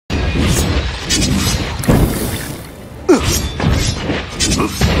5,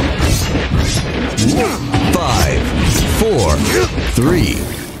 4, 3,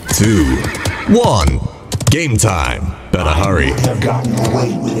 2, 1. Game time. Better hurry. I would have gotten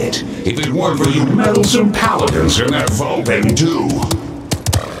away with it if it weren't for you meddlesome paladins in that vault and do.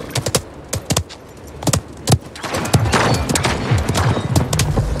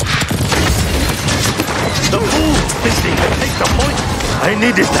 The fool! Thinking to take the point! I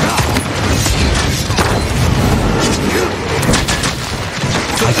needed that!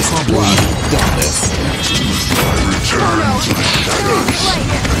 I can't believe you've done this. I return to the shadows.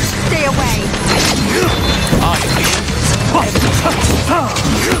 Stay away!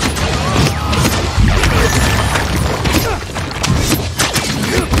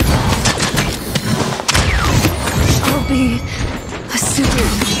 I'll be a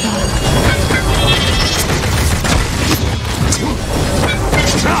superhero.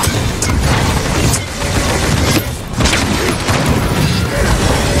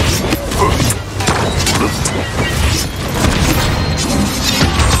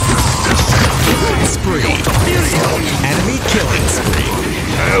 Spree. Enemy killing spree.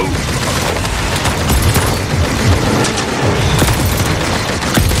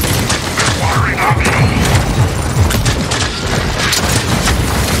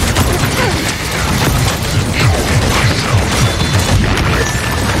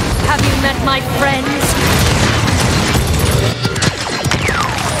 Have you met my friends?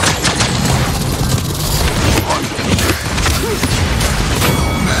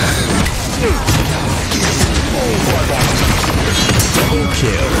 Double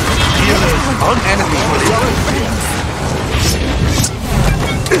kill. Enemy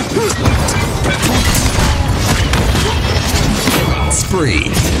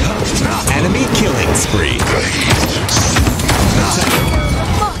Spree. Enemy killing spree.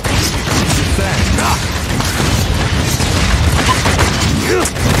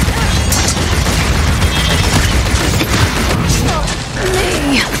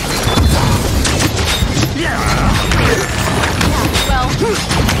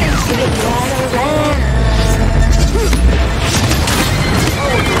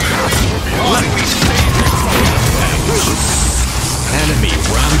 Enemy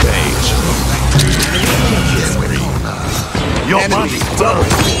rampage. Your Enemy body double.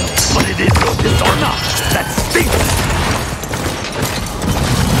 but it is your dishonor that stinks!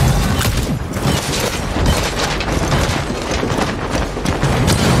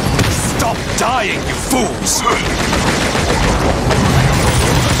 Stop dying, you fools!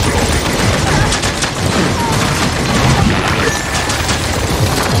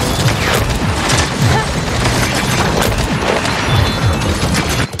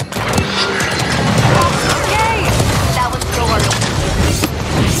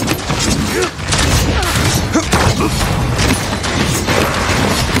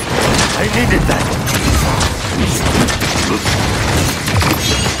 I needed that.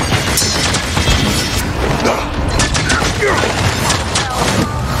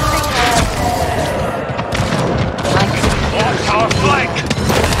 Watch our flank!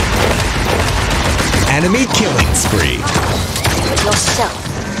 Enemy killing spree. Yourself.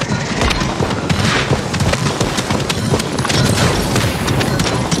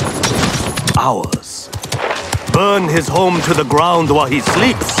 Ours. Burn his home to the ground while he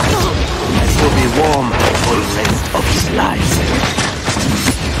sleeps. And he'll be warm for the rest of his life.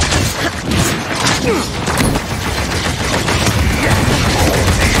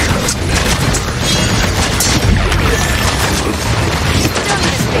 Don't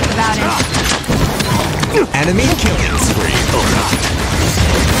even think about it. Enemy killing spree.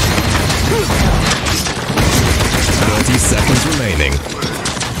 30 seconds remaining.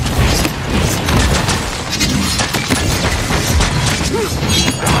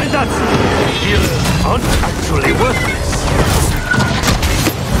 That's aren't actually worthless.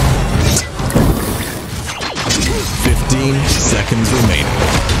 15 seconds remaining.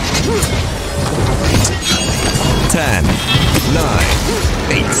 10, 9,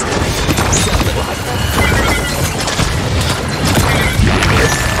 8, 7.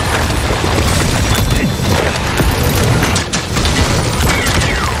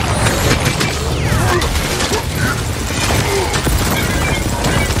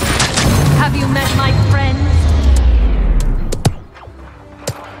 Have you met my friends?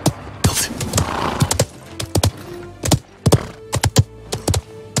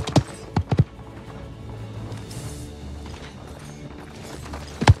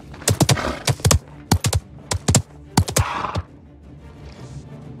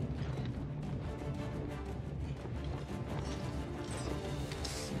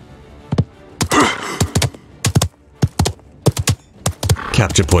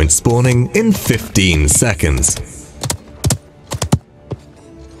 Capture point spawning in 15 seconds.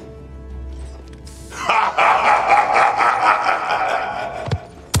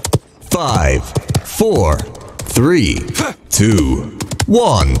 5, 4, 3, 2,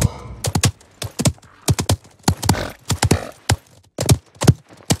 1.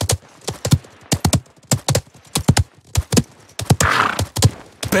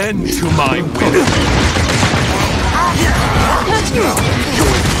 Bend to my will.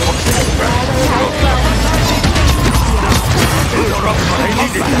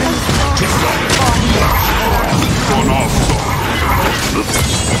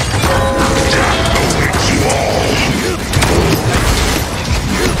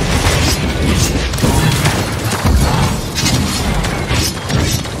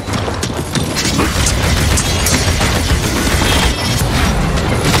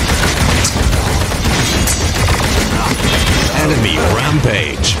 Enemy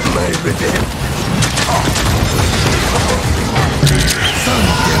rampage.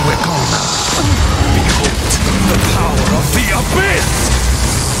 The power of the abyss!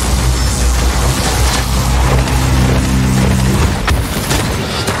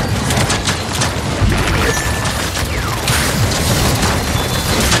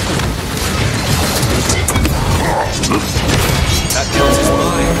 That kills is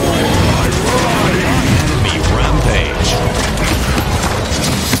mine. Enemy rampage.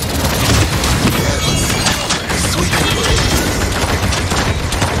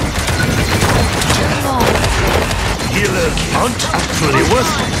 Healers aren't actually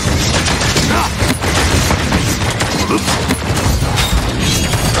worthless.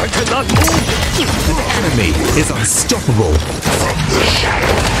 I cannot move! The enemy is unstoppable.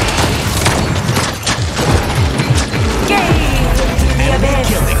 Enemy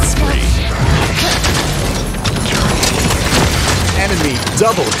killing spree. Enemy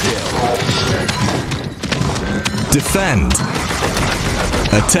double kill. Defend.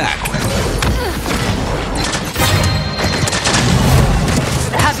 Attack.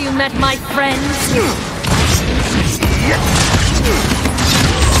 Have you met my friends?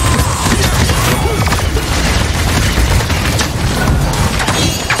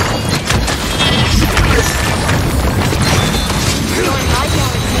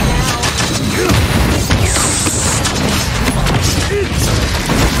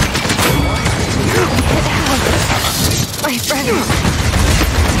 My friend.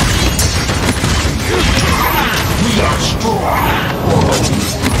 We are strong.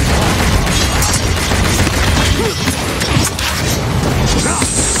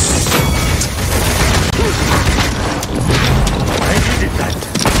 I needed that.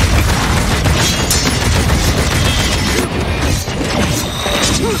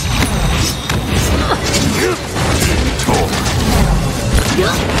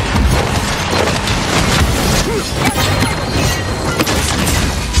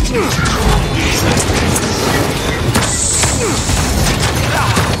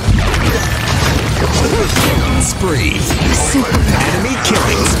 Spree. Enemy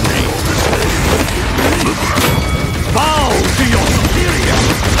killing spree. Bow to your superior!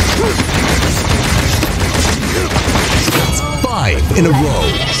 5 in a row.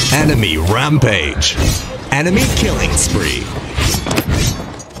 Enemy rampage. Enemy killing spree.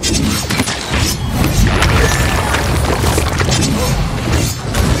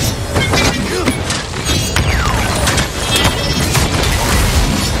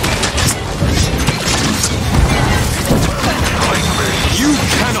 You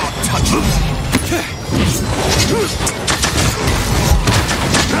cannot touch me!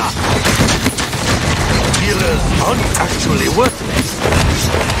 Healers aren't actually worthless.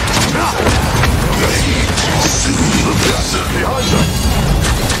 Behind us!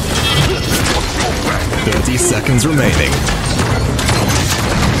 30 seconds remaining.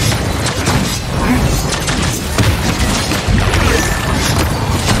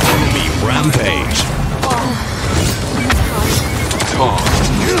 Enemy rampage.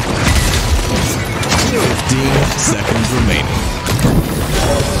 15 seconds remaining.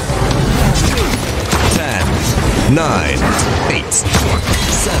 10, 9, 8,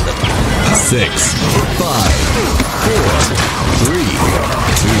 7, 6, 5, 4, 3,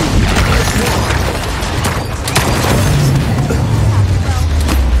 2, 1.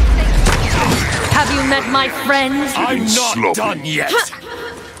 Have you met my friends? I'm not done yet!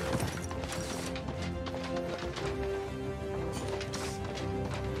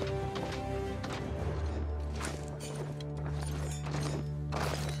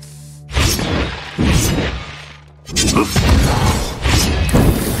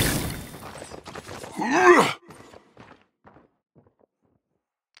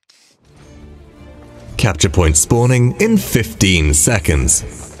 Capture point spawning in 15 seconds.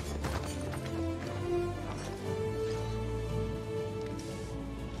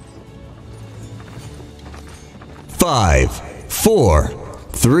 5, 4,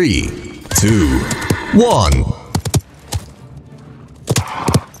 3, 2, 1.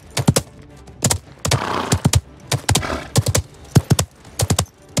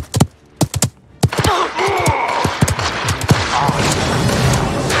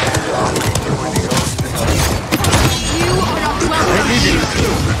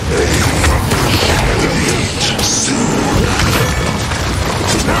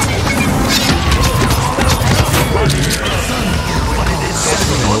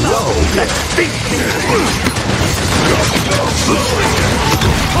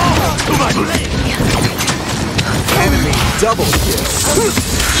 Enemy double kill.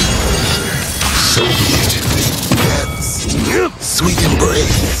 So be it. Sweet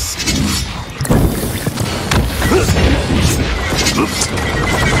embrace.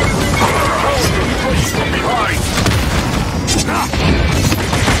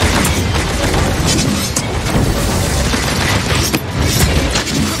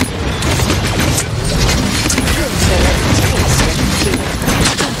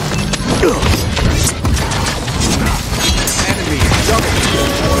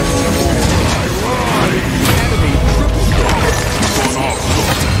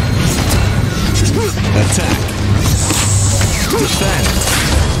 Attack. Defend.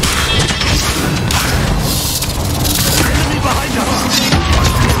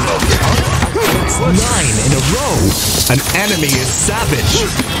 That's 9 in a row. An enemy is savage.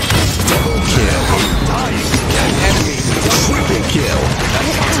 Double kill. An enemy triple kill.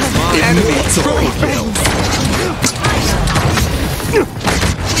 Enemy triple kill.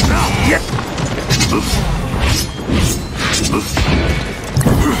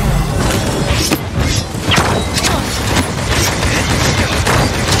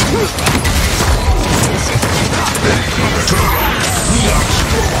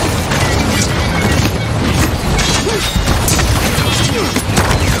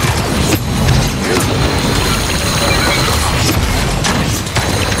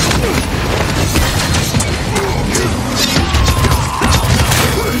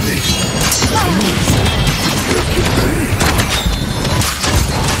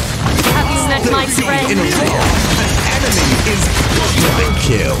 Have you met my friend? In a row. An enemy is double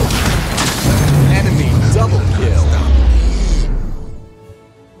kill. Enemy double kill.